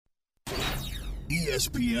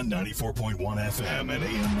ESPN 94.1 FM and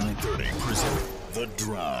AM 930 present The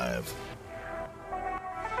Drive.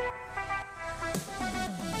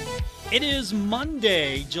 It is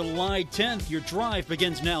Monday, July 10th. Your drive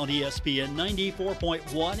begins now at ESPN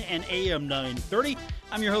 94.1 and AM 930.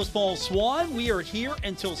 I'm your host, Paul Swann. We are here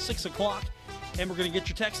until 6 o'clock, and we're going to get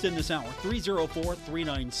your text in this hour.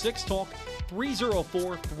 304-396-TALK,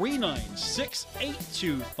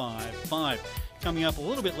 304-396-8255. Coming up a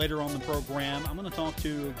little bit later on the program, I'm going to talk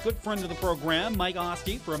to a good friend of the program, Mike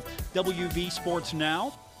Asti from WV Sports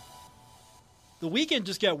Now. The weekend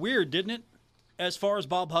just got weird, didn't it? As far as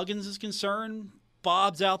Bob Huggins is concerned,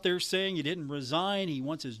 Bob's out there saying he didn't resign. He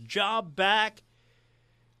wants his job back.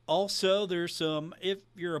 Also, there's some, if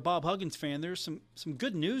you're a Bob Huggins fan, there's some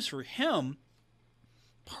good news for him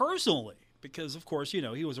personally. Because, of course, you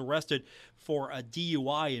know, he was arrested for a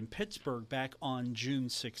DUI in Pittsburgh back on June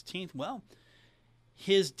 16th. Well,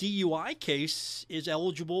 his DUI case is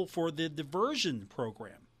eligible for the diversion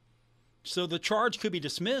program. So the charge could be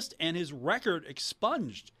dismissed and his record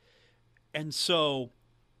expunged. And so,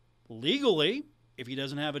 legally, if he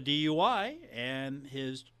doesn't have a DUI and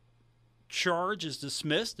his charge is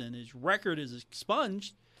dismissed and his record is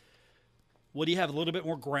expunged, would he have a little bit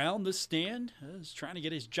more ground to stand? He's trying to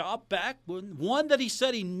get his job back, one that he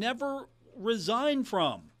said he never resigned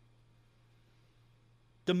from,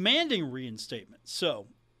 demanding reinstatement. So,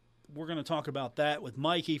 we're going to talk about that with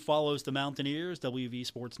Mike. He follows the Mountaineers, WV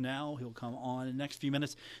Sports Now. He'll come on in the next few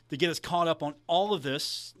minutes to get us caught up on all of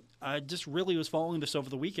this. I just really was following this over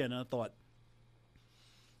the weekend, and I thought,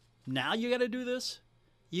 now you got to do this?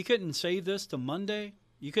 You couldn't save this to Monday?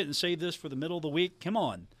 You couldn't save this for the middle of the week? Come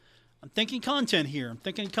on. I'm thinking content here.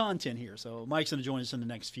 So Mike's going to join us in the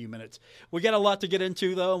next few minutes. We got a lot to get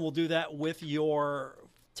into, though, and we'll do that with your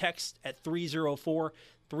text at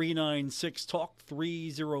 304-396-TALK,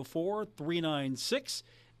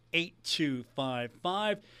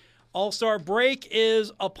 304-396-8255. All-Star break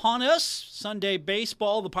is upon us. Sunday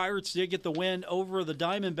baseball, the Pirates did get the win over the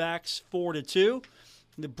Diamondbacks 4-2.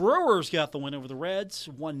 The Brewers got the win over the Reds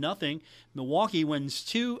 1-0. Milwaukee wins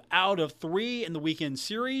 2 out of 3 in the weekend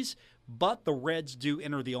series, but the Reds do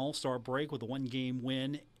enter the All-Star break with a one-game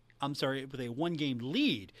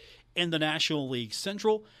lead in the National League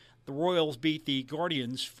Central. The Royals beat the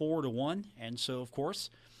Guardians 4-1, and so, of course,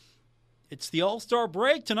 it's the All-Star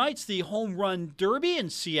break. Tonight's the Home Run Derby in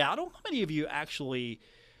Seattle. How many of you actually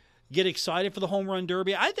get excited for the Home Run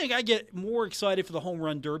Derby? I think I get more excited for the Home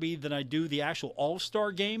Run Derby than I do the actual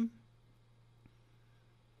All-Star game.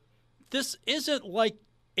 This isn't like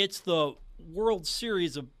it's the World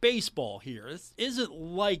Series of Baseball here. This isn't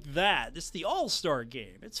like that. It's the All-Star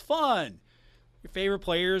game. It's fun. Your favorite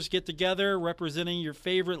players get together representing your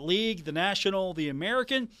favorite league, the National, the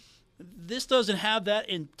American. This doesn't have that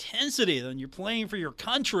intensity when you're playing for your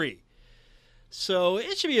country. So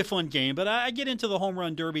it should be a fun game, but I get into the Home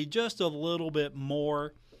Run Derby just a little bit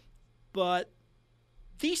more. But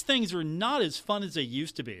these things are not as fun as they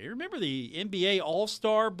used to be. Remember the NBA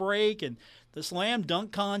All-Star break and the Slam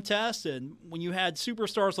Dunk Contest, and when you had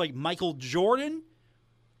superstars like Michael Jordan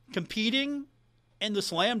competing in the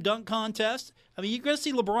Slam Dunk Contest? I mean, you're going to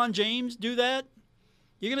see LeBron James do that?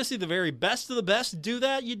 You're going to see the very best of the best do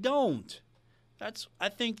that? You don't. That's, I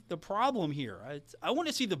think, the problem here. I want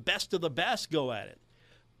to see the best of the best go at it.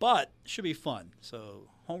 But it should be fun. So,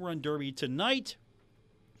 Home Run Derby tonight.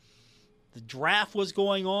 The draft was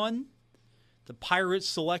going on. The Pirates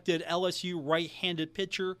selected LSU right-handed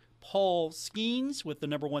pitcher Paul Swann with the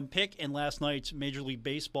number 1 pick in last night's Major League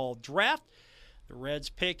Baseball draft. The Reds'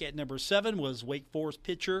 pick at number 7 was Wake Forest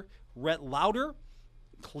pitcher Rhett Lauder.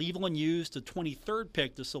 Cleveland used the 23rd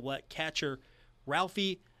pick to select catcher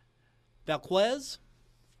Ralphie Valquez.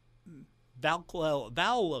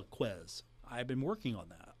 I've been working on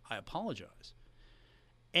that. I apologize.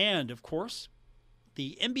 And, of course,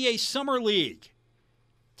 the NBA Summer League.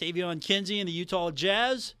 Tavion Kinsey and the Utah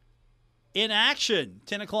Jazz in action.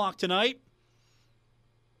 10 o'clock tonight.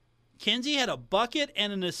 Kinsey had a bucket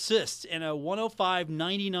and an assist in a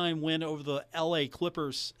 105-99 win over the LA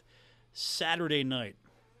Clippers Saturday night.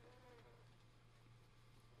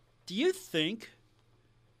 Do you think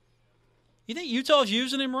Utah's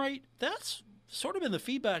using him right? That's sort of been the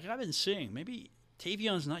feedback I've been seeing. Maybe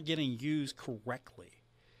Tavion's not getting used correctly,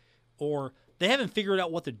 or they haven't figured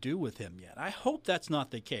out what to do with him yet. I hope that's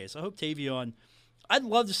not the case. I hope Tavion, I'd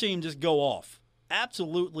love to see him just go off.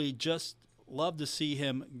 Absolutely just love to see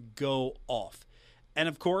him go off. And,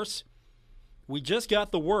 of course, we just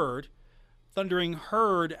got the word Thundering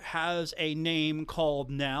Herd has a name called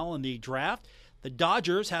now in the draft. The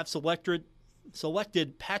Dodgers have selected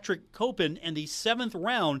Patrick Copen in the 7th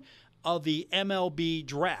round of the MLB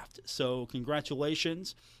draft. So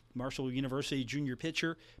congratulations, Marshall University junior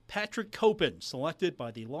pitcher Patrick Copen, selected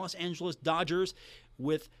by the Los Angeles Dodgers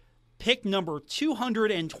with pick number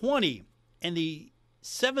 220 in the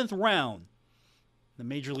 7th round, the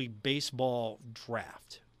Major League Baseball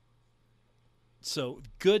draft. So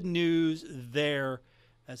good news there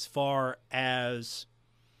as far as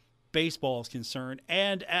baseball is concerned.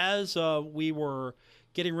 And as we were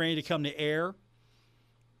getting ready to come to air,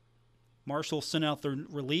 Marshall sent out the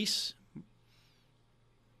release,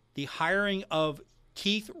 the hiring of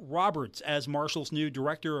Keith Roberts as Marshall's new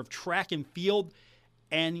director of track and field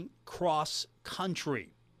and cross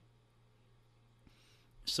country.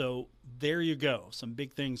 So there you go. Some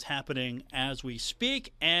big things happening as we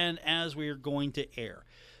speak and as we are going to air.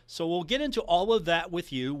 So we'll get into all of that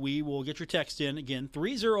with you. We will get your text in again,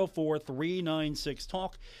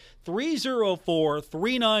 304-396-TALK,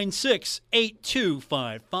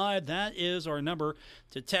 304-396-8255. That is our number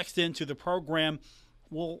to text into the program.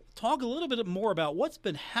 We'll talk a little bit more about what's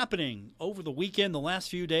been happening over the weekend, the last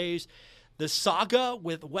few days, the saga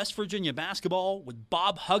with West Virginia basketball, with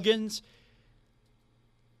Bob Huggins.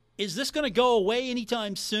 Is this going to go away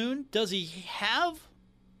anytime soon? Does he have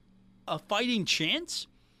a fighting chance?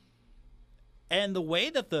 And the way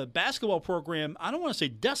that the basketball program, I don't want to say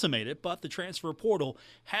decimated, but the transfer portal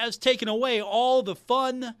has taken away all the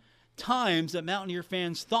fun times that Mountaineer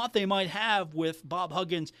fans thought they might have with Bob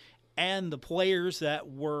Huggins and the players that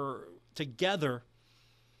were together.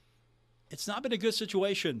 It's not been a good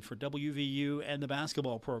situation for WVU and the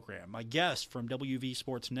basketball program. My guest from WV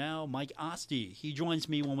Sports Now, Mike Asti. He joins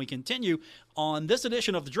me when we continue on this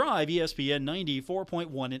edition of The Drive, ESPN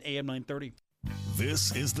 94.1 and AM 930.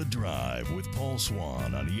 This is The Drive with Paul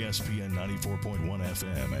Swann on ESPN 94.1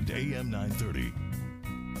 FM and AM 930.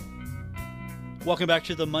 Welcome back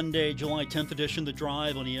to the Monday, July 10th edition, The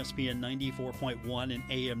Drive on ESPN 94.1 and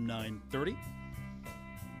AM 930. I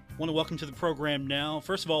want to welcome to the program now,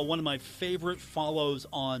 first of all, one of my favorite follows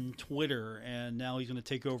on Twitter, and now he's going to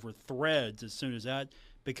take over Threads as soon as that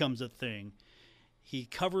becomes a thing. He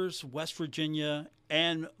covers West Virginia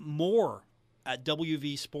and more at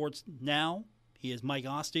WV Sports Now. He is Mike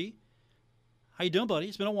Asti. How you doing, buddy?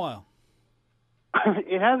 It's been a while.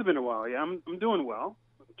 It has been a while, yeah. I'm doing well.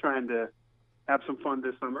 I'm trying to have some fun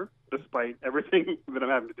this summer, despite everything that I'm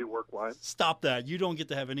having to do work-wise. Stop that. You don't get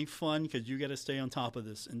to have any fun because you got to stay on top of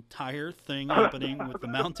this entire thing happening with the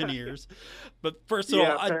Mountaineers. But first of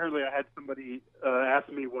all, apparently I had somebody ask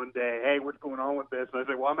me one day, hey, what's going on with this? And I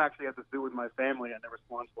said, well, I'm actually at the zoo with my family. And their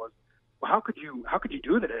response was, well, how could you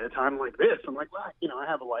do that at a time like this? I'm like, well, I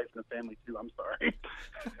have a life and a family too. I'm sorry.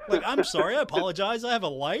 Like, I'm sorry. I apologize. I have a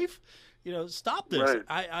life. Stop this. Right.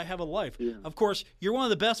 I have a life. Yeah. Of course, you're one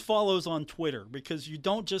of the best follows on Twitter because you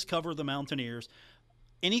don't just cover the Mountaineers.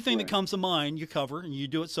 Anything that comes to mind, you cover, and you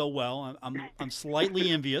do it so well. I'm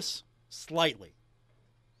slightly envious. Slightly.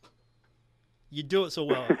 You do it so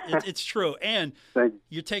well. It's true. And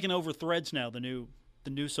you're taking over Threads now, the new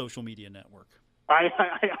social media network. I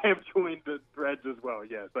have joined the Threads as well,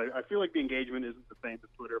 yes. I feel like the engagement isn't the same as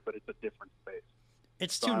Twitter, but it's a different space.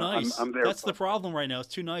 It's too nice. I'm there. That's the problem right now. It's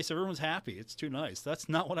too nice. Everyone's happy. It's too nice. That's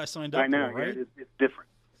not what I signed up I know, for, right? It's different.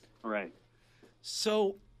 Right.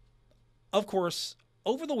 So, of course,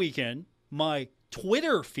 over the weekend, my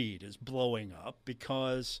Twitter feed is blowing up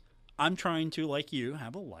because I'm trying to, like you,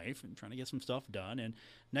 have a life and trying to get some stuff done. And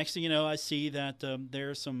next thing you know, I see that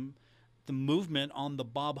there's the movement on the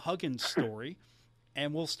Bob Huggins story.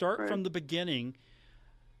 And we'll start from the beginning.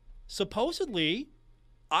 Supposedly,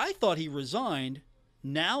 I thought he resigned.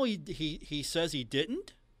 Now he says he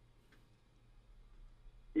didn't?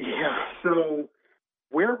 Yeah, so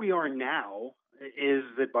where we are now is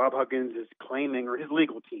that Bob Huggins is claiming, or his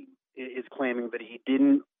legal team is claiming, that he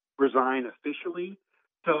didn't resign officially.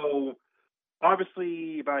 So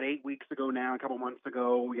obviously about 8 weeks ago now, a couple months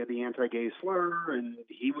ago, we had the anti-gay slur, and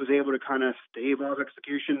he was able to kind of stave off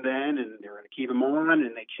execution then, and they were going to keep him on,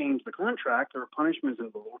 and they changed the contract. There were punishments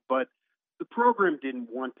involved, but the program didn't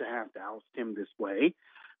want to have to oust him this way.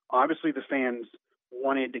 Obviously, the fans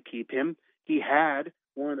wanted to keep him. He had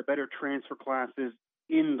one of the better transfer classes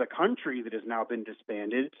in the country that has now been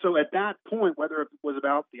disbanded. So at that point, whether it was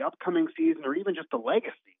about the upcoming season or even just a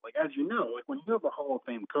legacy, like as you know, like when you have a Hall of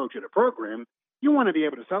Fame coach at a program, you want to be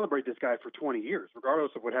able to celebrate this guy for 20 years,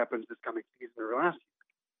 regardless of what happens this coming season or last year.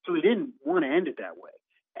 So they didn't want to end it that way.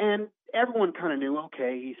 And everyone kind of knew,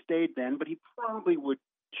 okay, he stayed then, but he probably would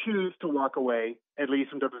choose to walk away, at least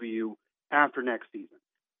from WVU, after next season.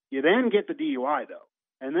 You then get the DUI, though.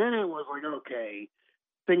 And then it was like, okay,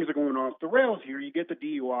 things are going off the rails here. You get the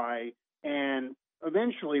DUI, and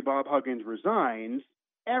eventually Bob Huggins resigns.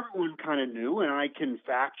 everyone kind of knew, and I can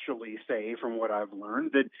factually say from what I've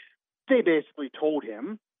learned that they basically told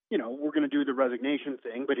him, we're going to do the resignation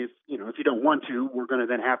thing, but if you don't want to, we're going to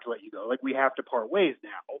then have to let you go. Like, we have to part ways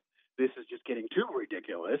now. This is just getting too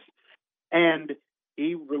ridiculous. And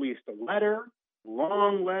he released a letter,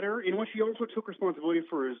 long letter, in which he also took responsibility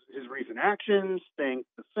for his recent actions, thanked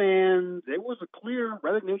the fans. It was a clear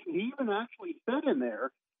resignation. He even actually said in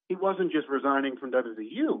there he wasn't just resigning from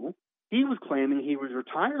WVU. He was claiming he was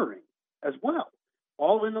retiring as well.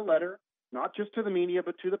 All in the letter, not just to the media,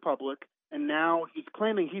 but to the public. And now he's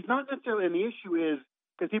claiming he's not necessarily, and the issue is,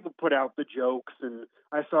 because people put out the jokes, and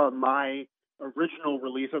I saw my original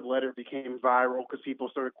release of the letter became viral because people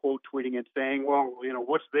started quote tweeting it saying, well,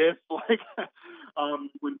 what's this? Like,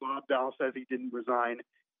 when Bob Bell says he didn't resign,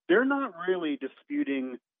 they're not really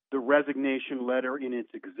disputing the resignation letter in its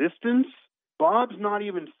existence. Bob's not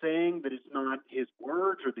even saying that it's not his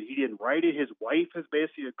words or that he didn't write it. His wife has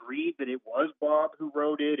basically agreed that it was Bob who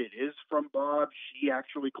wrote it. It is from Bob. She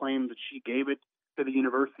actually claimed that she gave it to the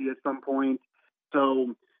university at some point.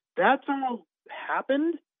 So that's all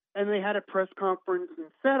happened. And they had a press conference and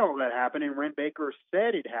said all that happened, and Ren Baker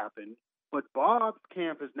said it happened, but Bob's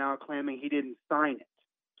camp is now claiming he didn't sign it.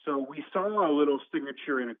 So we saw a little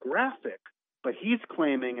signature in a graphic, but he's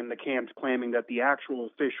claiming, and the camp's claiming, that the actual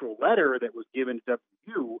official letter that was given to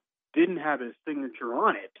WU didn't have his signature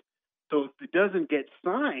on it. So if it doesn't get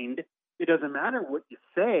signed, it doesn't matter what you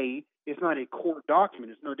say. It's not a court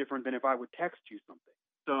document. It's no different than if I would text you something.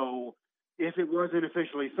 So if it wasn't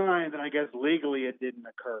officially signed, then I guess legally it didn't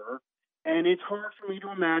occur. And it's hard for me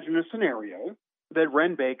to imagine a scenario that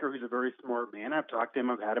Ren Baker, who's a very smart man, I've talked to him,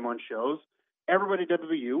 I've had him on shows, everybody at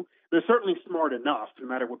WVU, they're certainly smart enough, no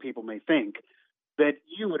matter what people may think, that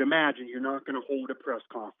you would imagine you're not going to hold a press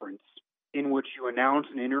conference in which you announce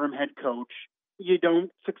an interim head coach. You don't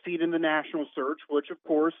succeed in the national search, which, of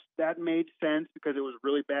course, that made sense because it was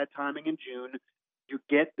really bad timing in June. You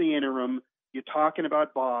get the interim. You're talking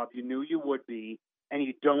about Bob, you knew you would be, and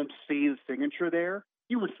you don't see the signature there,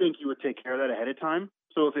 you would think you would take care of that ahead of time.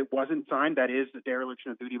 So if it wasn't signed, that is the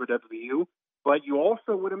dereliction of duty by WVU. But you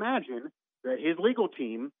also would imagine that his legal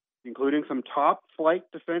team, including some top flight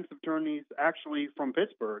defense attorneys actually from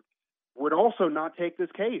Pittsburgh, would also not take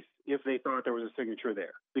this case if they thought there was a signature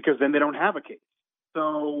there, because then they don't have a case.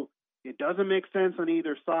 So it doesn't make sense on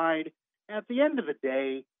either side. At the end of the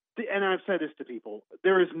day, and I've said this to people,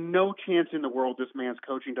 there is no chance in the world this man's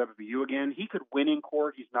coaching WVU again. He could win in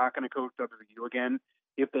court. He's not going to coach WVU again.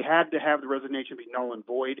 If they had to have the resignation be null and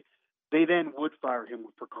void, they then would fire him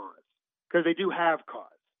for cause, because they do have cause.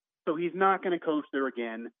 So he's not going to coach there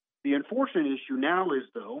again. The unfortunate issue now is,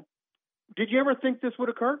 though, did you ever think this would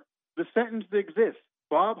occur? The sentence that exists,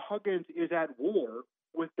 Bob Huggins is at war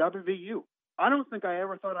with WVU. I don't think I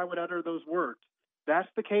ever thought I would utter those words. That's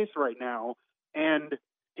the case right now. And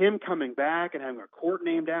him coming back and having a court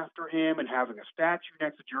named after him and having a statue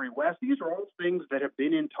next to Jerry West, these are all things that have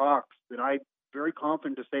been in talks that I'm very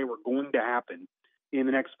confident to say were going to happen in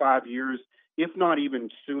the next 5 years, if not even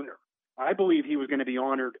sooner. I believe he was going to be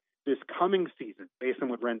honored this coming season, based on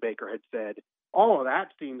what Ren Baker had said. All of that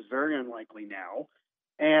seems very unlikely now.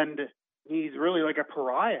 And he's really like a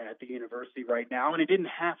pariah at the university right now, and it didn't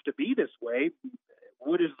have to be this way.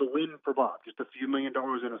 What is the win for Bob? Just a few $1 million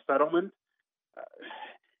in a settlement?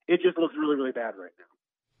 It just looks really, really bad right now.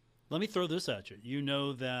 Let me throw this at you. You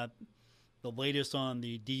know that the latest on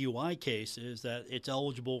the DUI case is that it's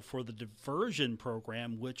eligible for the diversion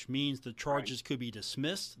program, which means the charges could be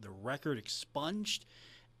dismissed, the record expunged,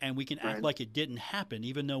 and we can act like it didn't happen,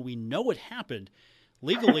 even though we know it happened.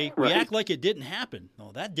 Legally, we act like it didn't happen.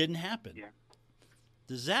 No, that didn't happen. Yeah.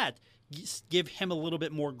 Does that give him a little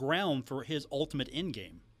bit more ground for his ultimate end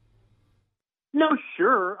game? No,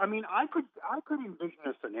 sure. I mean, I could envision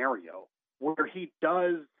a scenario where he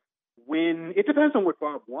does win. It depends on what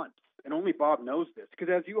Bob wants, and only Bob knows this.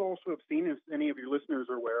 Because as you also have seen, as any of your listeners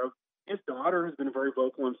are aware of, his daughter has been very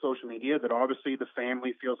vocal on social media that obviously the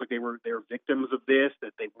family feels like they're victims of this,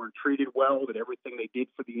 that they weren't treated well, that everything they did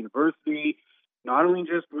for the university, not only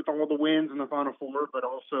just with all the wins in the Final Four, but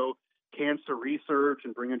also cancer research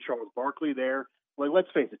and bringing Charles Barkley there. Like, let's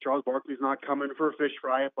face it, Charles Barkley's not coming for a fish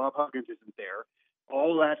fry if Bob Huggins isn't there.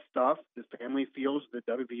 All that stuff, this family feels that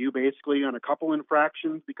WVU basically on a couple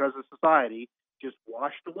infractions because of society just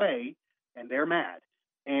washed away, and they're mad.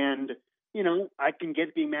 And, I can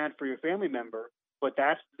get being mad for your family member, but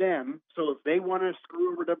that's them. So if they want to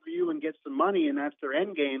screw over WVU and get some money and that's their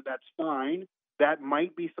end game, that's fine. That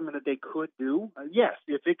might be something that they could do. Yes,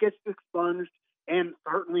 if it gets expunged, and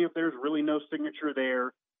certainly if there's really no signature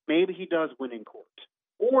there, maybe he does win in court.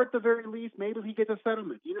 Or at the very least, maybe he gets a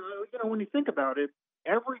settlement. When you think about it,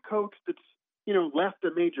 every coach that's, left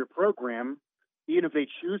a major program, even if they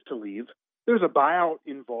choose to leave, there's a buyout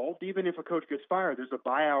involved. Even if a coach gets fired, there's a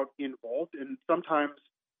buyout involved. And sometimes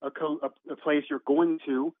a place you're going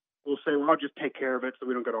to will say, well, I'll just take care of it so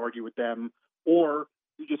we don't got to argue with them. Or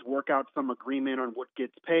you just work out some agreement on what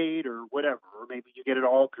gets paid or whatever. Or maybe you get it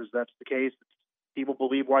all because that's the case. People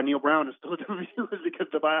believe why Neil Brown is still at WVU is because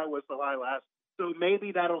the buyout was so high last. So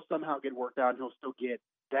maybe that'll somehow get worked out and he'll still get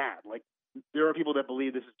that. Like, there are people that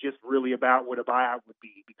believe this is just really about what a buyout would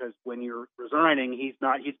be, because when you're resigning, he's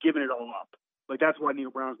giving it all up. Like, that's why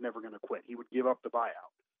Neil Brown's never going to quit. He would give up the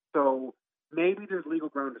buyout. So maybe there's legal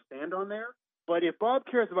ground to stand on there. But if Bob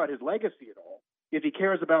cares about his legacy at all, if he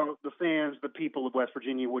cares about the fans, the people of West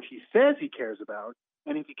Virginia, which he says he cares about,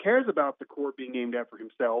 and if he cares about the court being named after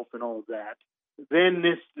himself and all of that, then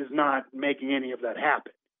this is not making any of that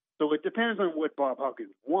happen. So it depends on what Bob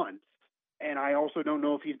Huggins wants. And I also don't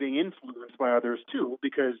know if he's being influenced by others, too,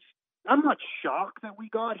 because I'm not shocked that we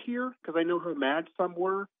got here, because I know how mad some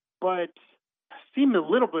were, but seemed a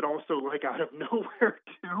little bit also like out of nowhere,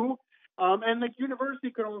 too. And the university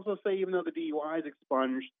could also say, even though the DUI is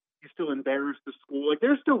expunged, he still embarrassed the school. Like,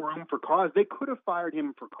 there's still room for cause. They could have fired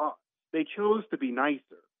him for cause. They chose to be nicer.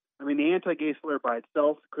 I mean, the anti-gay slur by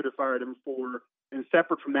itself could have fired him for, and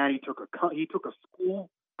separate from that, he took a school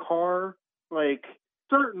car. Like,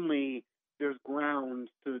 certainly there's grounds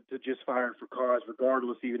to just fire him for cause,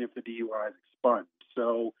 regardless, even if the DUI is expunged.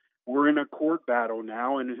 So we're in a court battle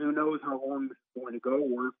now, and who knows how long this is going to go,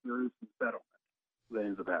 or if there is some settlement that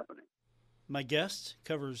ends up happening. My guest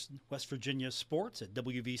covers West Virginia sports at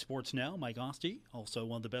WV Sports Now, Mike Asti, also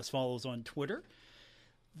one of the best follows on Twitter.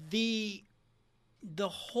 The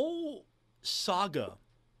whole saga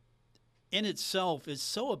in itself is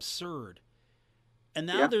so absurd. And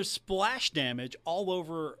now there's splash damage all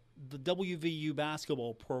over the WVU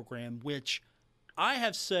basketball program, which I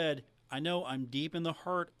have said, I know I'm deep in the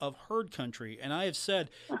heart of herd country, and I have said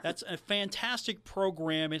that's a fantastic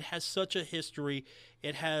program. It has such a history.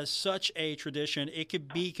 It has such a tradition. It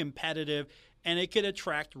could be competitive, and it could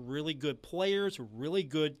attract really good players, really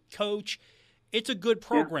good coach. It's a good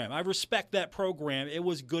program. I respect that program. It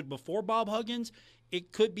was good before Bob Huggins.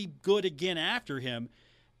 It could be good again after him.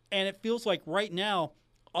 And it feels like right now,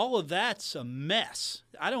 all of that's a mess.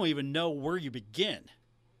 I don't even know where you begin.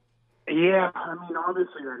 Yeah, I mean,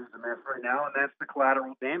 obviously that is a mess right now, and that's the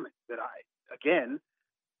collateral damage that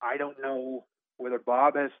I don't know whether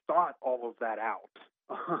Bob has thought all of that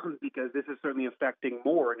out, because this is certainly affecting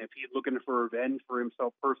more. And if he's looking for revenge for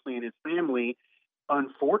himself personally and his family,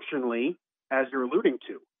 unfortunately, as you're alluding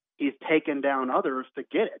to, he's taken down others to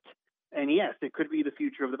get it. And yes, it could be the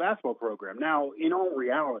future of the basketball program. Now, in all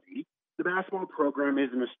reality, the basketball program is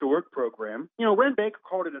an historic program. Ren Baker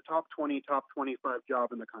called it a top 20, top 25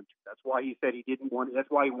 job in the country. That's why he said that's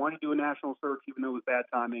why he wanted to do a national search, even though it was bad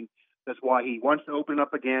timing. That's why he wants to open it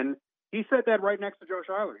up again. He said that right next to Josh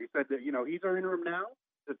Eiler. He said that, he's our interim now.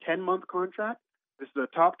 It's a 10-month contract. This is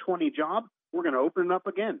a top 20 job. We're going to open it up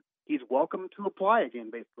again. He's welcome to apply again,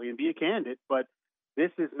 basically, and be a candidate. But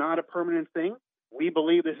this is not a permanent thing. We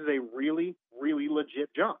believe this is a really, really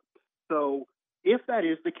legit job. So if that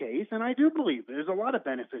is the case, and I do believe there's a lot of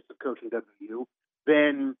benefits of coaching WVU,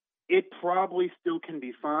 then it probably still can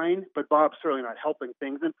be fine, but Bob's certainly not helping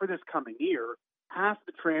things. And for this coming year, half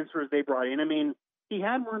the transfers they brought in, I mean, he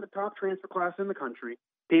had one of the top transfer classes in the country.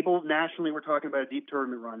 People nationally were talking about a deep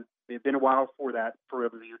tournament run. They've been a while for that for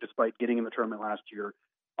WVU, despite getting in the tournament last year.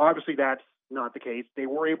 Obviously, that's not the case. They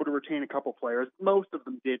were able to retain a couple players. Most of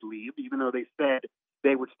them did leave, even though they said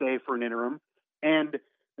they would stay for an interim. And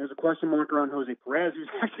there's a question mark around Jose Perez, who's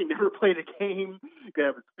actually never played a game. He could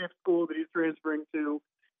have his fifth school that he's transferring to.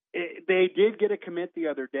 They did get a commit the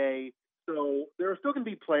other day, so there are still going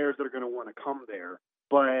to be players that are going to want to come there.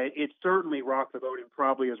 But it certainly rocked the boat and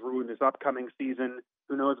probably has ruined this upcoming season.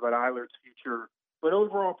 Who knows about Eiler's future? But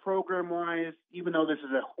overall, program-wise, even though this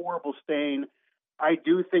is a horrible stain, I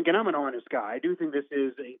do think, and I'm an honest guy, I do think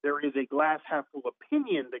there is a glass half full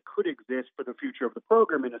opinion that could exist for the future of the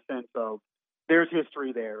program, in a sense of there's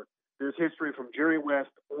history there. There's history from Jerry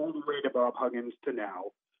West all the way to Bob Huggins to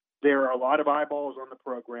now. There are a lot of eyeballs on the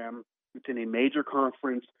program. It's in a major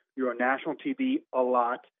conference. You're on national TV a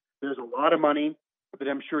lot. There's a lot of money that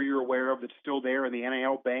I'm sure you're aware of that's still there in the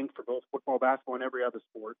NIL bank for both football, basketball, and every other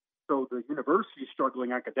sport. So the university is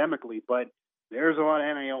struggling academically, but there's a lot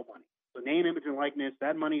of NIL money. So name, image, and likeness,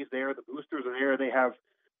 that money is there. The boosters are there. They have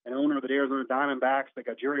an owner of the Arizona Diamondbacks. They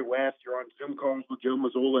got Jerry West. You're on Zoom calls with Joe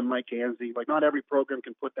Mazzola and Mike Gansey. Like, not every program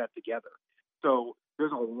can put that together. So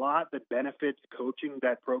there's a lot that benefits coaching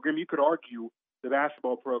that program. You could argue the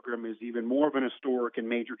basketball program is even more of an historic and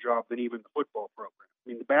major job than even the football program. I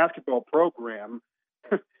mean, the basketball program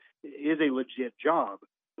is a legit job,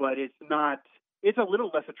 but it's not. It's a little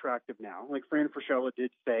less attractive now. Like Fran Fraschilla did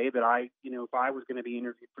say that if I was going to be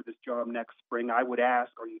interviewed for this job next spring, I would ask,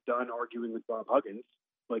 are you done arguing with Bob Huggins?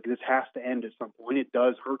 Like, this has to end at some point. It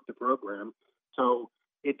does hurt the program. So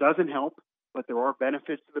it doesn't help, but there are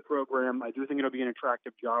benefits to the program. I do think it'll be an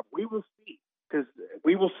attractive job. We will see, because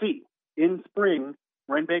we will see. In spring,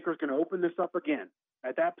 Ren Baker's going to open this up again.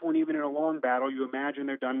 At that point, even in a long battle, you imagine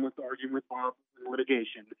they're done with arguing with Bob in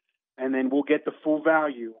litigation, and then we'll get the full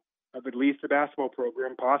value of at least the basketball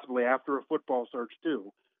program, possibly after a football search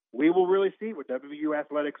too. We will really see what WVU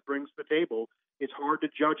athletics brings to the table. It's hard to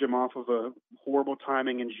judge him off of a horrible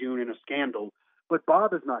timing in June and a scandal, but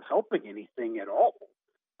Bob is not helping anything at all.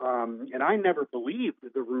 And I never believed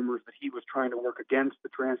the rumors that he was trying to work against the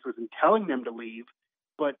transfers and telling them to leave.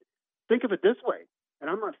 But think of it this way, and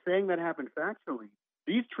I'm not saying that happened factually.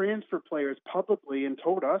 These transfer players publicly and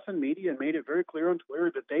told us in media and made it very clear on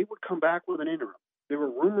Twitter that they would come back with an interim. There were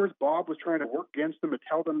rumors Bob was trying to work against them to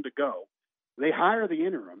tell them to go. They hire the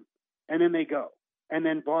interim, and then they go. And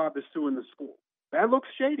then Bob is suing the school. That looks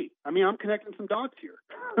shady. I mean, I'm connecting some dots here.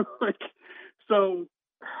 So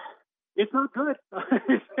it's not good.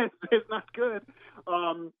 It's not good.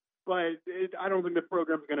 I don't think the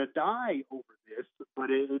program's going to die over this, but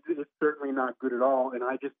it's certainly not good at all. And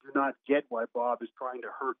I just do not get why Bob is trying to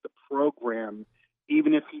hurt the program,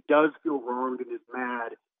 even if he does feel wronged and is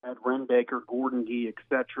mad at Ren Baker, Gordon Gee,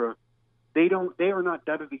 etc. They are not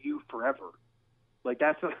WVU forever. Like,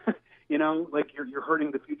 that's you're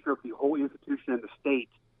hurting the future of the whole institution and the state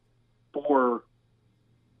for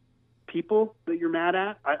people that you're mad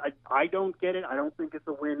at. I don't get it. I don't think it's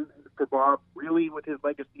a win for Bob, really, with his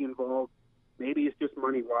legacy involved. Maybe it's just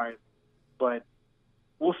money-wise. But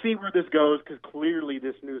we'll see where this goes, because clearly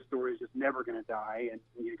this news story is just never going to die. And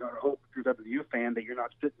you got to hope, if you're a WVU fan, that you're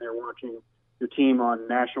not sitting there watching your team on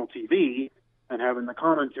national TV and having the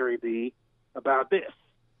commentary be about this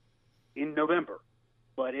in November.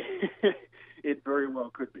 But it very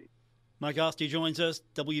well could be. Mike Asti joins us,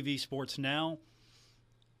 WV Sports Now.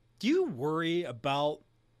 Do you worry about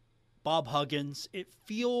Bob Huggins? It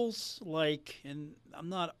feels like, and I'm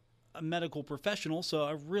not a medical professional, so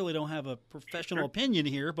I really don't have a professional opinion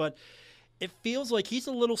here, but it feels like he's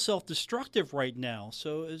a little self-destructive right now.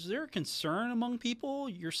 So is there a concern among people,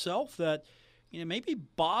 yourself, that maybe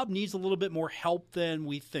Bob needs a little bit more help than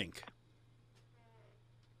we think?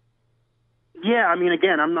 Yeah, I mean,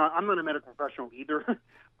 again, I'm not a medical professional either.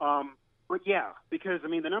 But yeah, because, I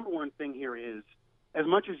mean, the number one thing here is, as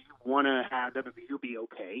much as you want to have WVU be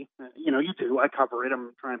okay, you do. I cover it.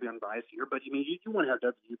 I'm trying to be unbiased here, but I mean, you want to have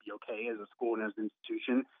WVU be okay as a school and as an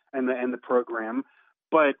institution and the program.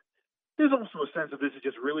 But there's also a sense of this is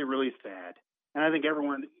just really, really sad. And I think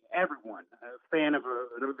everyone, a fan of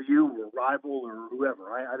a WVU or a rival or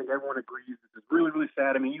whoever, I think everyone agrees this is really, really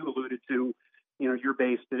sad. I mean, you alluded to, you're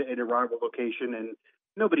based at a rival location, and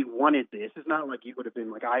nobody wanted this. It's not like you would have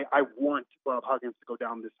been like, I want Bob Huggins to go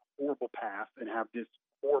down this horrible path and have this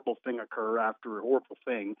horrible thing occur after a horrible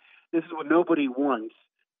thing. This is what nobody wants.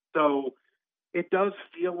 So it does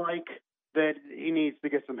feel like that he needs to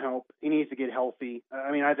get some help. He needs to get healthy.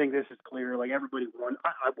 I mean, I think this is clear. Like, everybody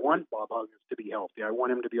I want Bob Huggins to be healthy. I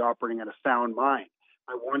want him to be operating at a sound mind.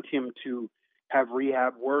 I want him to have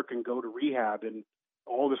rehab work and go to rehab. And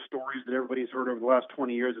all the stories that everybody's heard over the last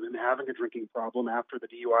 20 years of him having a drinking problem after the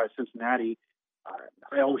DUI at Cincinnati,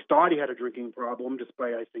 I always thought he had a drinking problem,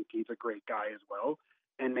 despite I think he's a great guy as well.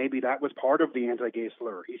 And maybe that was part of the anti-gay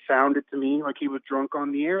slur. He sounded to me like he was drunk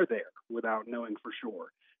on the air there without knowing for sure.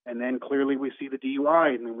 And then clearly we see the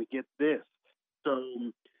DUI, and then we get this. So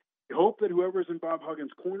I hope that whoever's in Bob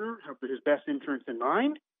Huggins' corner have his best interests in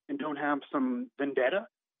mind and don't have some vendetta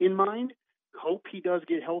in mind. Hope he does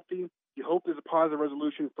get healthy. You hope there's a positive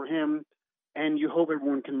resolution for him, and you hope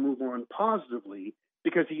everyone can move on positively,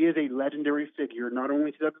 because he is a legendary figure, not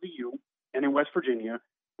only to WVU and in West Virginia,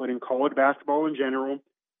 but in college basketball in general.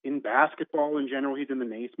 In basketball in general, he's in the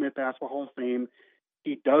Naismith Basketball Hall of Fame.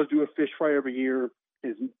 He does do a fish fry every year.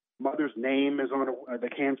 His mother's name is on the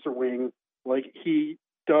cancer wing. Like, he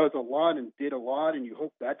does a lot and did a lot, and you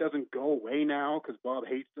hope that doesn't go away now because Bob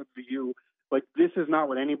hates WVU. Like, this is not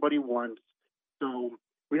what anybody wants. So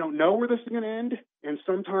we don't know where this is going to end, and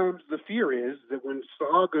sometimes the fear is that when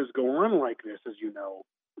sagas go on like this, as you know,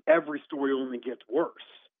 every story only gets worse.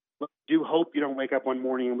 But I do hope you don't wake up one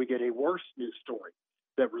morning and we get a worse news story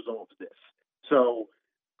that resolves this. So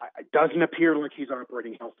doesn't appear like he's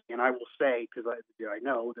operating healthy. And I will say, because I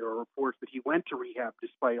know there are reports that he went to rehab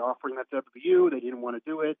despite offering that to WU. They didn't want to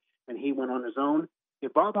do it, and he went on his own.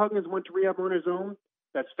 If Bob Huggins went to rehab on his own,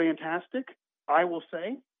 that's fantastic. I will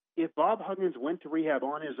say, if Bob Huggins went to rehab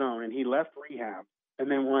on his own and he left rehab and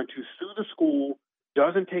then wanted to sue the school,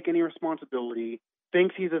 doesn't take any responsibility,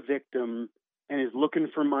 thinks he's a victim, and is looking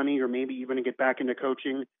for money or maybe even to get back into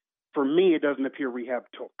coaching, for me, it doesn't appear rehab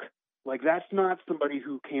took. Like, that's not somebody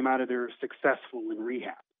who came out of there successful in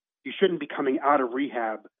rehab. You shouldn't be coming out of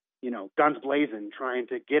rehab, guns blazing, trying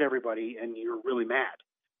to get everybody, and you're really mad.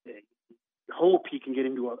 Hope he can get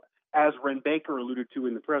into as Ren Baker alluded to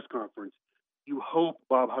in the press conference, you hope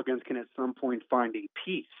Bob Huggins can at some point find a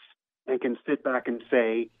peace and can sit back and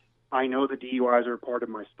say, I know the DUIs are part of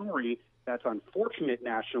my story. That's unfortunate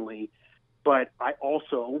nationally, but I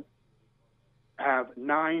also have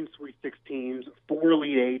 9 Sweet 16s, 4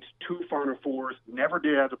 Elite Eights, 2 Final Fours, never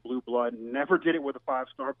did it as a blue blood, never did it with a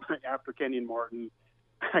 5-star after Kenyon Martin.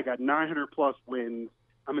 I got 900-plus wins.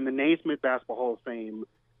 I'm in the Naismith Basketball Hall of Fame.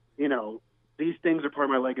 These things are part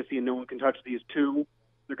of my legacy, and no one can touch these two.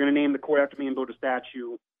 They're going to name the court after me and build a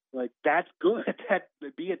statue. Like, that's good.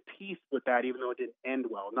 Be at peace with that, even though it didn't end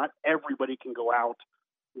well. Not everybody can go out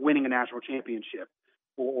winning a national championship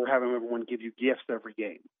or having everyone give you gifts every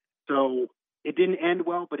game. So it didn't end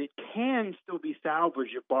well, but it can still be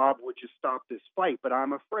salvaged if Bob would just stop this fight. But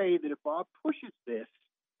I'm afraid that if Bob pushes this,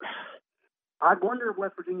 I wonder if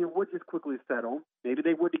West Virginia would just quickly settle. Maybe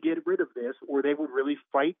they would to get rid of this, or they would really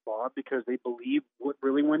fight Bob because they believe what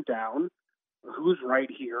really went down, who's right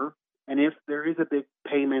here. And if there is a big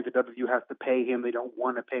payment that WU has to pay him, they don't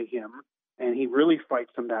want to pay him, and he really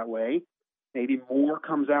fights them that way. Maybe more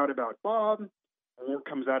comes out about Bob, more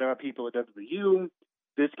comes out about people at WU.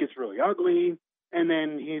 This gets really ugly, and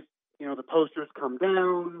then the posters come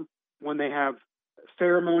down. When they have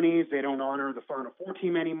ceremonies, they don't honor the Final Four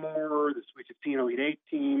team anymore, the Sweet 16 Elite 8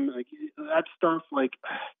 team. Like, that stuff,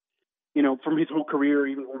 from his whole career,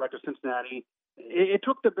 even going back to Cincinnati, it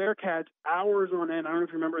took the Bearcats hours on end. I don't know if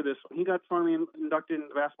you remember this. He got finally inducted into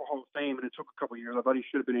the Basketball Hall of Fame, and it took a couple of years. I thought he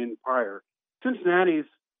should have been in prior. Cincinnati's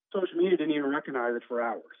social media didn't even recognize it for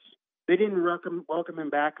hours. They didn't welcome him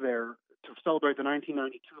back there to celebrate the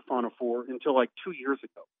 1992 Final Four until 2 years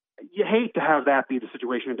ago. You hate to have that be the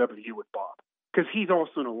situation in WU with Bob, because he's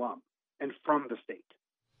also an alum and from the state.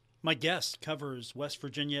 My guest covers West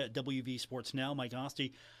Virginia at WV Sports Now, Mike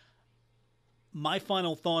Asti. My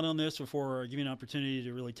final thought on this before I give you an opportunity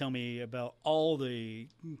to really tell me about all the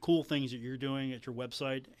cool things that you're doing at your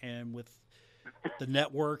website and with the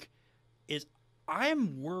network is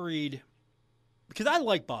I'm worried because I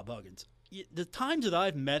like Bob Huggins. The times that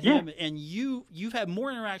I've met him, and you've had more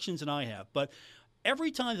interactions than I have, but every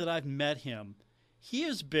time that I've met him, he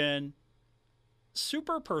has been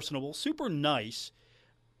super personable, super nice.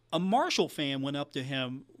 A Marshall fan went up to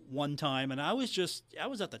him one time, and I was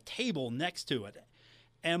at the table next to it.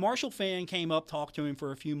 And a Marshall fan came up, talked to him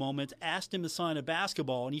for a few moments, asked him to sign a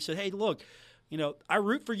basketball, and he said, hey, look, I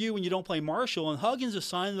root for you when you don't play Marshall. And Huggins is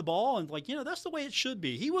signing the ball, and that's the way it should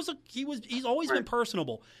be. He's always been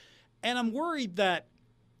personable. And I'm worried that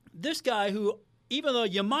this guy who, even though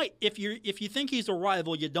you might, if you think he's a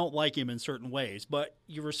rival, you don't like him in certain ways, but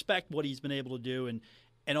you respect what he's been able to do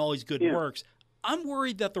and all his good works. I'm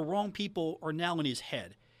worried that the wrong people are now in his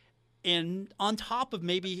head. And on top of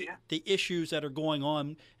maybe the issues that are going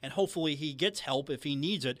on, and hopefully he gets help if he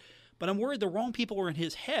needs it, but I'm worried the wrong people are in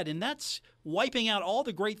his head, and that's wiping out all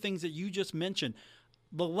the great things that you just mentioned.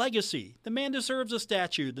 The legacy. The man deserves a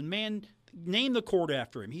statue. The man named the court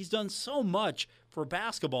after him. He's done so much for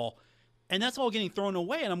basketball, and that's all getting thrown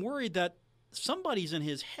away, and I'm worried that somebody's in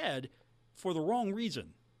his head for the wrong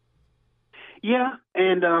reason. Yeah,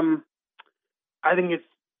 and I think it's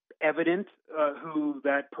evident who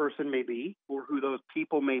that person may be or who those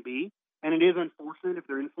people may be, and it is unfortunate if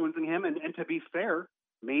they're influencing him, and to be fair,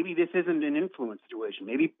 maybe this isn't an influence situation.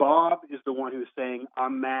 Maybe Bob is the one who's saying,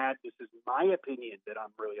 I'm mad, this is my opinion that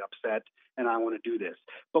I'm really upset, and I want to do this.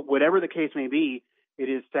 But whatever the case may be, it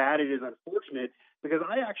is sad, it is unfortunate, because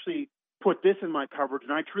I actually put this in my coverage,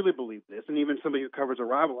 and I truly believe this, and even somebody who covers a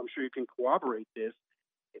rival, I'm sure you can corroborate this.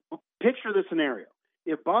 Picture the scenario.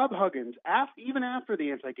 If Bob Huggins, even after the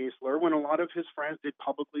anti-gay slur, when a lot of his friends did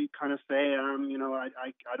publicly kind of say,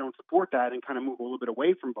 I don't support that and kind of move a little bit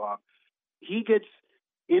away from Bob, he gets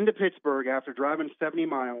into Pittsburgh after driving 70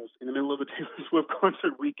 miles in the middle of a Taylor Swift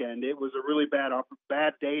concert weekend. It was a really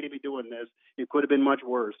bad day to be doing this. It could have been much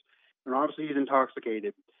worse. And obviously he's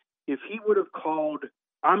intoxicated. If he would have called,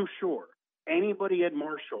 I'm sure, anybody at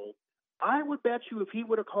Marshall, I would bet you if he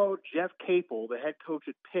would have called Jeff Capel, the head coach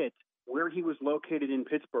at Pitt, where he was located in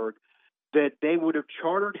Pittsburgh, that they would have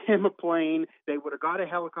chartered him a plane, they would have got a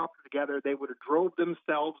helicopter together, they would have drove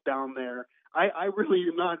themselves down there. I really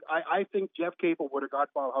am not. I think Jeff Capel would have got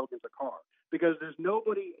Bob Huggins a car, because there's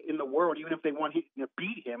nobody in the world, even if they want him to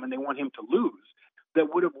beat him and they want him to lose,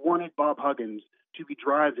 that would have wanted Bob Huggins to be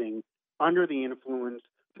driving under the influence,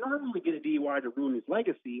 to not only get a DUI to ruin his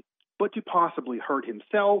legacy, but to possibly hurt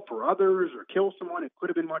himself or others or kill someone. It could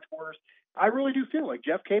have been much worse. I really do feel like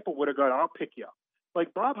Jeff Capel would have got, I'll pick you up.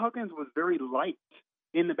 Like, Bob Huggins was very liked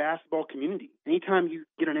in the basketball community. Anytime you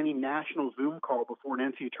get on any national Zoom call before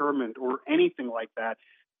an NCAA tournament or anything like that,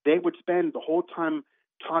 they would spend the whole time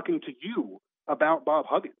talking to you about Bob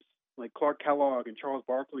Huggins, like Clark Kellogg and Charles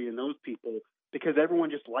Barkley and those people, because everyone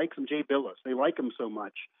just likes him. Jay Billis, they like him so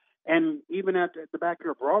much. And even at the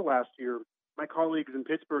Backyard Brawl last year, my colleagues in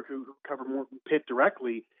Pittsburgh who cover more Pitt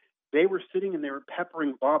directly, they were sitting and they were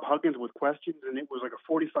peppering Bob Huggins with questions, and it was like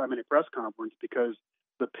a 45-minute press conference because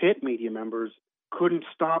the Pitt media members couldn't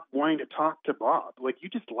stop wanting to talk to Bob. Like, you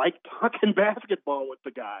just like talking basketball with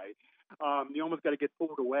the guy. You almost got to get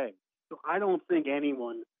pulled away. So I don't think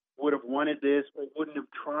anyone would have wanted this or wouldn't have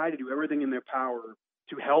tried to do everything in their power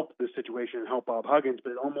to help this situation and help Bob Huggins,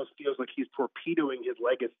 but it almost feels like he's torpedoing his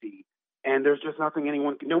legacy, and there's just nothing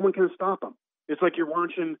no one can stop him. It's like you're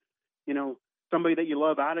watching, somebody that you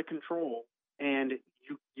love out of control, and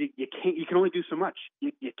you can only do so much.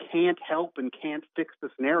 You can't help and can't fix the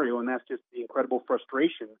scenario, and that's just the incredible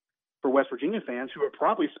frustration for West Virginia fans who are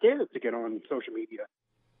probably scared to get on social media.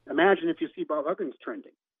 Imagine if you see Bob Huggins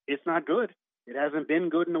trending. It's not good. It hasn't been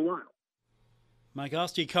good in a while. Mike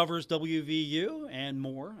Asti covers WVU and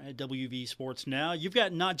more at WV Sports Now. You've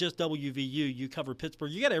got not just WVU, you cover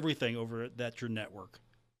Pittsburgh. You got everything over at your network.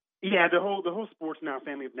 Yeah, the whole Sports Now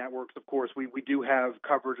family of networks, of course. We do have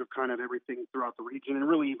coverage of kind of everything throughout the region and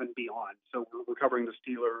really even beyond. So we're covering the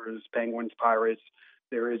Steelers, Penguins, Pirates.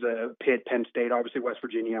 There is a Pitt, Penn State, obviously West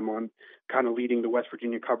Virginia. I'm on kind of leading the West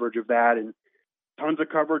Virginia coverage of that, and tons of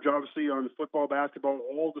coverage, obviously, on football, basketball,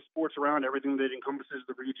 all the sports around, everything that encompasses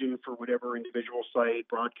the region for whatever individual site,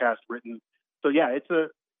 broadcast, written. So, yeah, it's a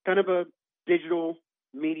kind of a digital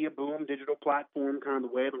media boom, digital platform, kind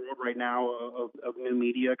of the way of the world right now of new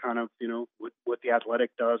media, kind of, what The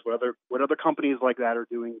Athletic does, what other companies like that are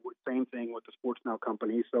doing, same thing with the Sports Now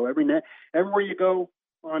company. So everywhere you go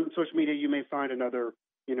on social media, you may find another,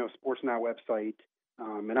 Sports Now website.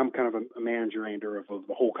 And I'm kind of a manager of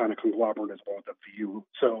the whole kind of conglomerate as well at WVU.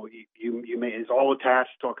 So it's all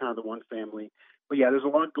attached to all kind of the one family. But yeah, there's a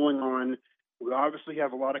lot going on. We obviously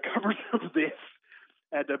have a lot of coverage of this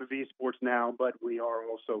at WV Sports Now, but we are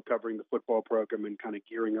also covering the football program and kind of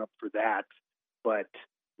gearing up for that. But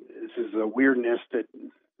this is a weirdness that,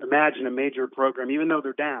 imagine a major program, even though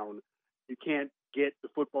they're down, you can't get the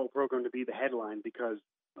football program to be the headline because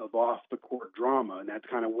of off-the-court drama, and that's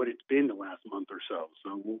kind of what it's been the last month or so.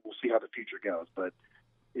 So we'll see how the future goes. But,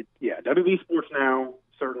 WV Sports Now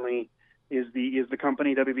certainly is the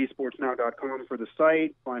company, WVSportsNow.com for the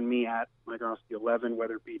site. Find me at MikeOstie11,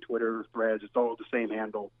 whether it be Twitter, Threads, it's all the same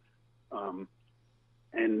handle.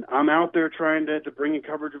 And I'm out there trying to bring you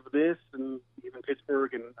coverage of this and even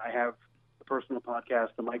Pittsburgh, and I have a personal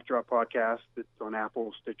podcast, the Mike Drop Podcast. It's on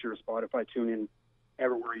Apple, Stitcher, Spotify, TuneIn,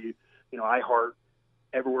 everywhere iHeart,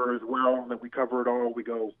 everywhere as well, that we cover it all. We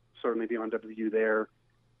go certainly beyond WVU there.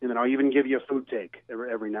 And then I'll even give you a food take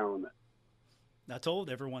every now and then. I told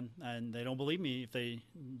everyone, and they don't believe me if they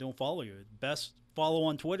don't follow you. Best follow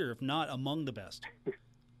on Twitter, if not among the best.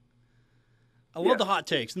 I love the hot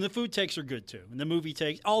takes, and the food takes are good too. And the movie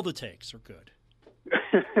takes, all the takes are good.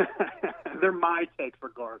 They're my takes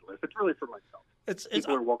regardless. It's really for myself.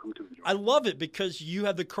 People are welcome to enjoy. I love it because you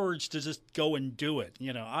have the courage to just go and do it.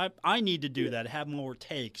 I need to do that, have more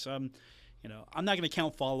takes. I'm not going to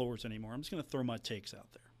count followers anymore. I'm just going to throw my takes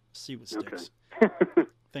out there, see what sticks. Okay.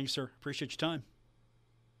 Thanks, sir. Appreciate your time.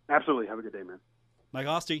 Absolutely. Have a good day, man. Mike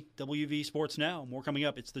Asti, WV Sports Now. More coming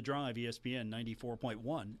up. It's The Drive, ESPN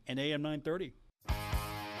 94.1 and AM 930.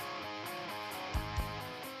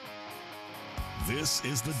 This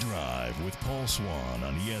is The Drive with Paul Swann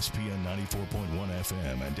on ESPN 94.1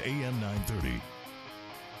 FM and AM 930.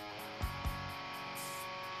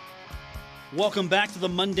 Welcome back to the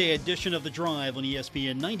Monday edition of The Drive on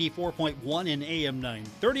ESPN 94.1 and AM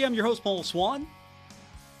 930. I'm your host, Paul Swann.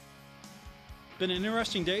 Been an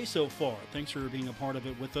interesting day so far. Thanks for being a part of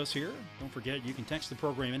it with us here. Don't forget, you can text the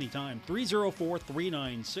program anytime.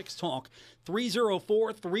 304-396-TALK,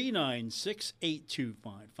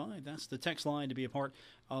 304-396-8255. That's the text line to be a part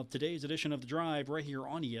of today's edition of The Drive right here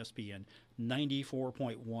on ESPN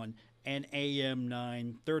 94.1 and AM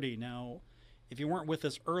 930. Now, If you weren't with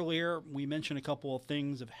us earlier, we mentioned a couple of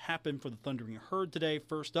things have happened for the Thundering Herd today.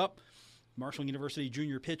 First up, Marshall University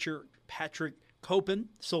junior pitcher Patrick Copen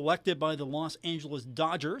selected by the Los Angeles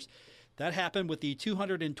Dodgers. That happened with the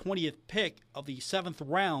 220th pick of the 7th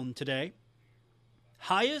round today.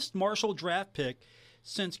 Highest Marshall draft pick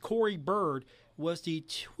since Corey Bird was the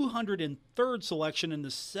 203rd selection in the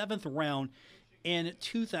 7th round in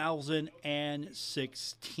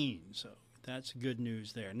 2016. So that's good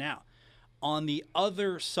news there. Now, on the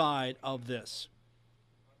other side of this,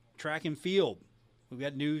 track and field, we've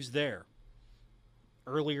got news there.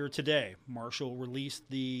 Earlier today, Marshall released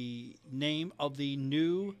the name of the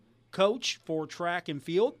new coach for track and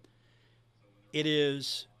field. It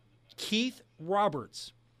is Keith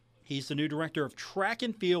Roberts. He's the new director of track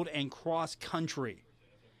and field and cross country.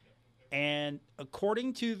 And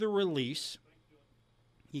according to the release,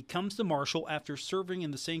 he comes to Marshall after serving in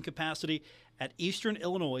the same capacity at Eastern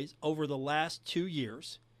Illinois over the last 2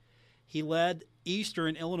 years. He led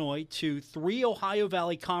Eastern Illinois to 3 Ohio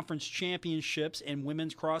Valley Conference championships in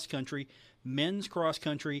women's cross country, men's cross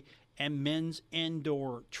country, and men's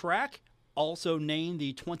indoor track. Also named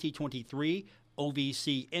the 2023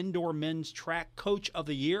 OVC Indoor Men's Track Coach of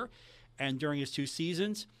the Year. And during his 2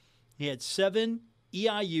 seasons, he had 7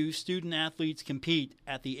 EIU student athletes compete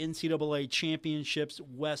at the NCAA Championships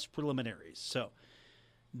West preliminaries. So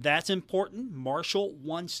that's important. Marshall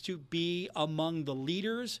wants to be among the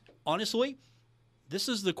leaders. Honestly, this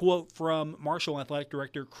is the quote from Marshall Athletic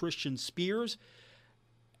Director Christian Spears.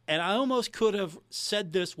 And I almost could have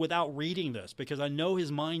said this without reading this because I know his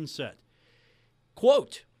mindset.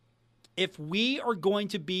 Quote, if we are going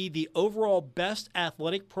to be the overall best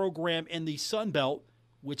athletic program in the Sun Belt,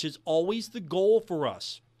 which is always the goal for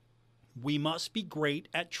us, we must be great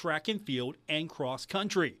at track and field and cross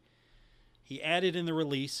country. He added in the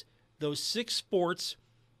release, those 6 sports,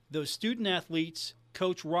 those student athletes,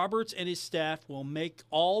 Coach Roberts and his staff will make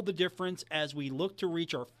all the difference as we look to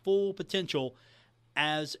reach our full potential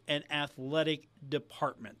as an athletic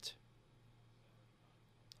department.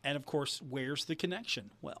 And of course, where's the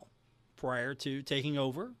connection? Well, prior to taking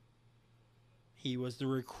over, he was the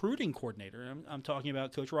recruiting coordinator. I'm talking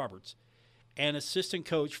about Coach Roberts, and assistant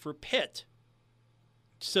coach for Pitt.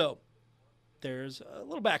 So there's a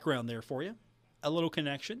little background there for you, a little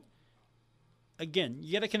connection. Again,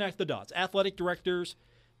 you got to connect the dots. Athletic directors,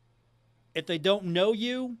 if they don't know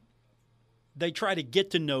you, they try to get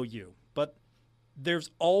to know you. But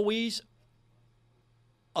there's always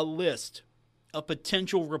a list of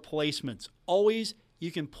potential replacements. Always, you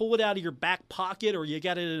can pull it out of your back pocket or you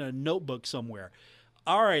got it in a notebook somewhere.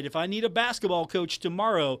 All right, if I need a basketball coach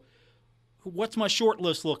tomorrow, what's my short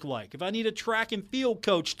list look like? If I need a track and field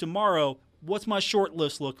coach tomorrow, what's my short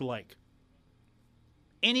list look like?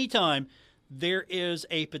 Anytime there is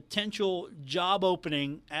a potential job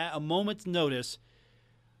opening at a moment's notice,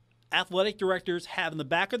 athletic directors have in the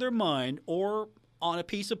back of their mind or on a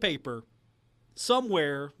piece of paper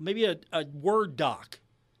somewhere, maybe a Word doc,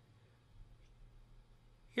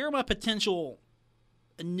 here are my potential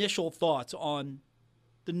initial thoughts on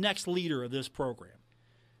the next leader of this program.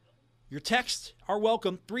 Your texts are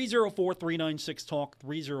welcome, 304-396-TALK,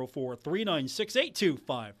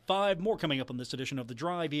 304-396-8255. More coming up on this edition of The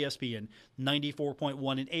Drive, ESPN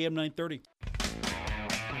 94.1 and AM 930.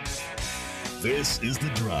 This is The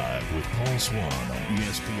Drive with Paul Swann on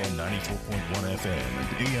ESPN 94.1 FM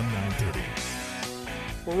and AM 930.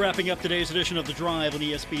 We're wrapping up today's edition of The Drive on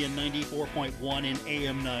ESPN 94.1 and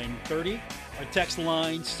AM 930. Our text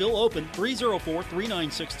line still open,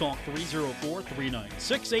 304-396-TALK,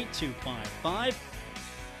 304-396-8255.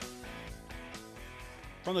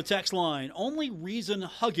 From the text line, only reason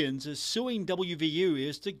Huggins is suing WVU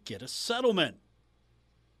is to get a settlement.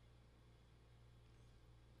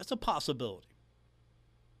 That's a possibility.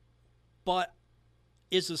 But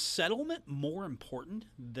is a settlement more important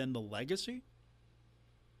than the legacy?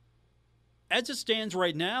 As it stands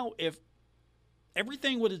right now, if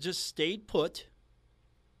everything would have just stayed put,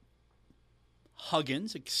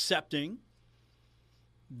 Huggins accepting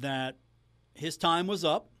that his time was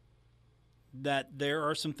up, that there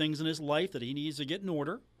are some things in his life that he needs to get in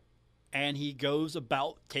order, and he goes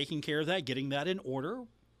about taking care of that, getting that in order,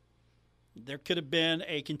 there could have been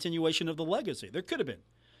a continuation of the legacy. There could have been.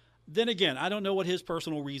 Then again, I don't know what his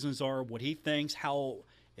personal reasons are, what he thinks, how,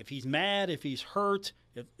 if he's mad, if he's hurt,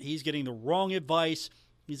 if he's getting the wrong advice.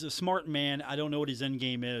 He's a smart man. I don't know what his end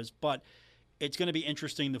game is, but it's going to be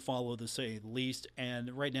interesting to follow, to say the least.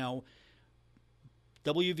 And right now,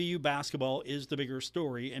 WVU basketball is the bigger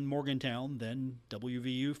story in Morgantown than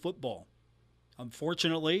WVU football.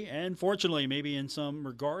 Unfortunately, and fortunately maybe in some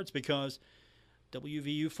regards, because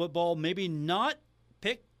WVU football maybe not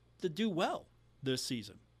picked to do well this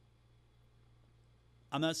season.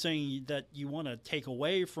 I'm not saying that you want to take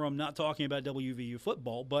away from not talking about WVU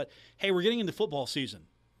football, but hey, we're getting into football season.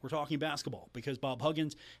 We're talking basketball because Bob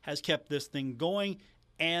Huggins has kept this thing going,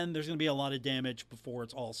 and there's going to be a lot of damage before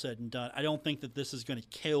it's all said and done. I don't think that this is going to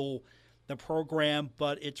kill the program,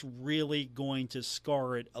 but it's really going to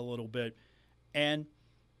scar it a little bit. And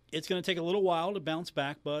it's going to take a little while to bounce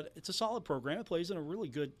back, but it's a solid program. It plays in a really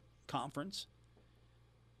good conference.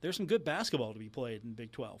 There's some good basketball to be played in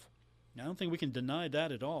Big 12. I don't think we can deny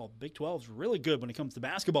that at all. Big 12 is really good when it comes to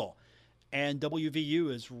basketball. And WVU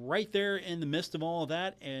is right there in the midst of all of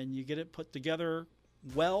that, and you get it put together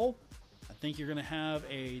well, I think you're going to have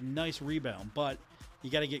a nice rebound. But you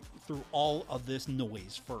got to get through all of this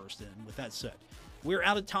noise first. And with that said, we're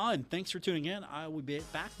out of time. Thanks for tuning in. I will be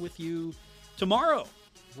back with you tomorrow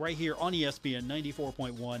right here on ESPN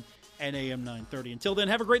 94.1 and AM 930. Until then,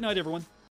 have a great night, everyone.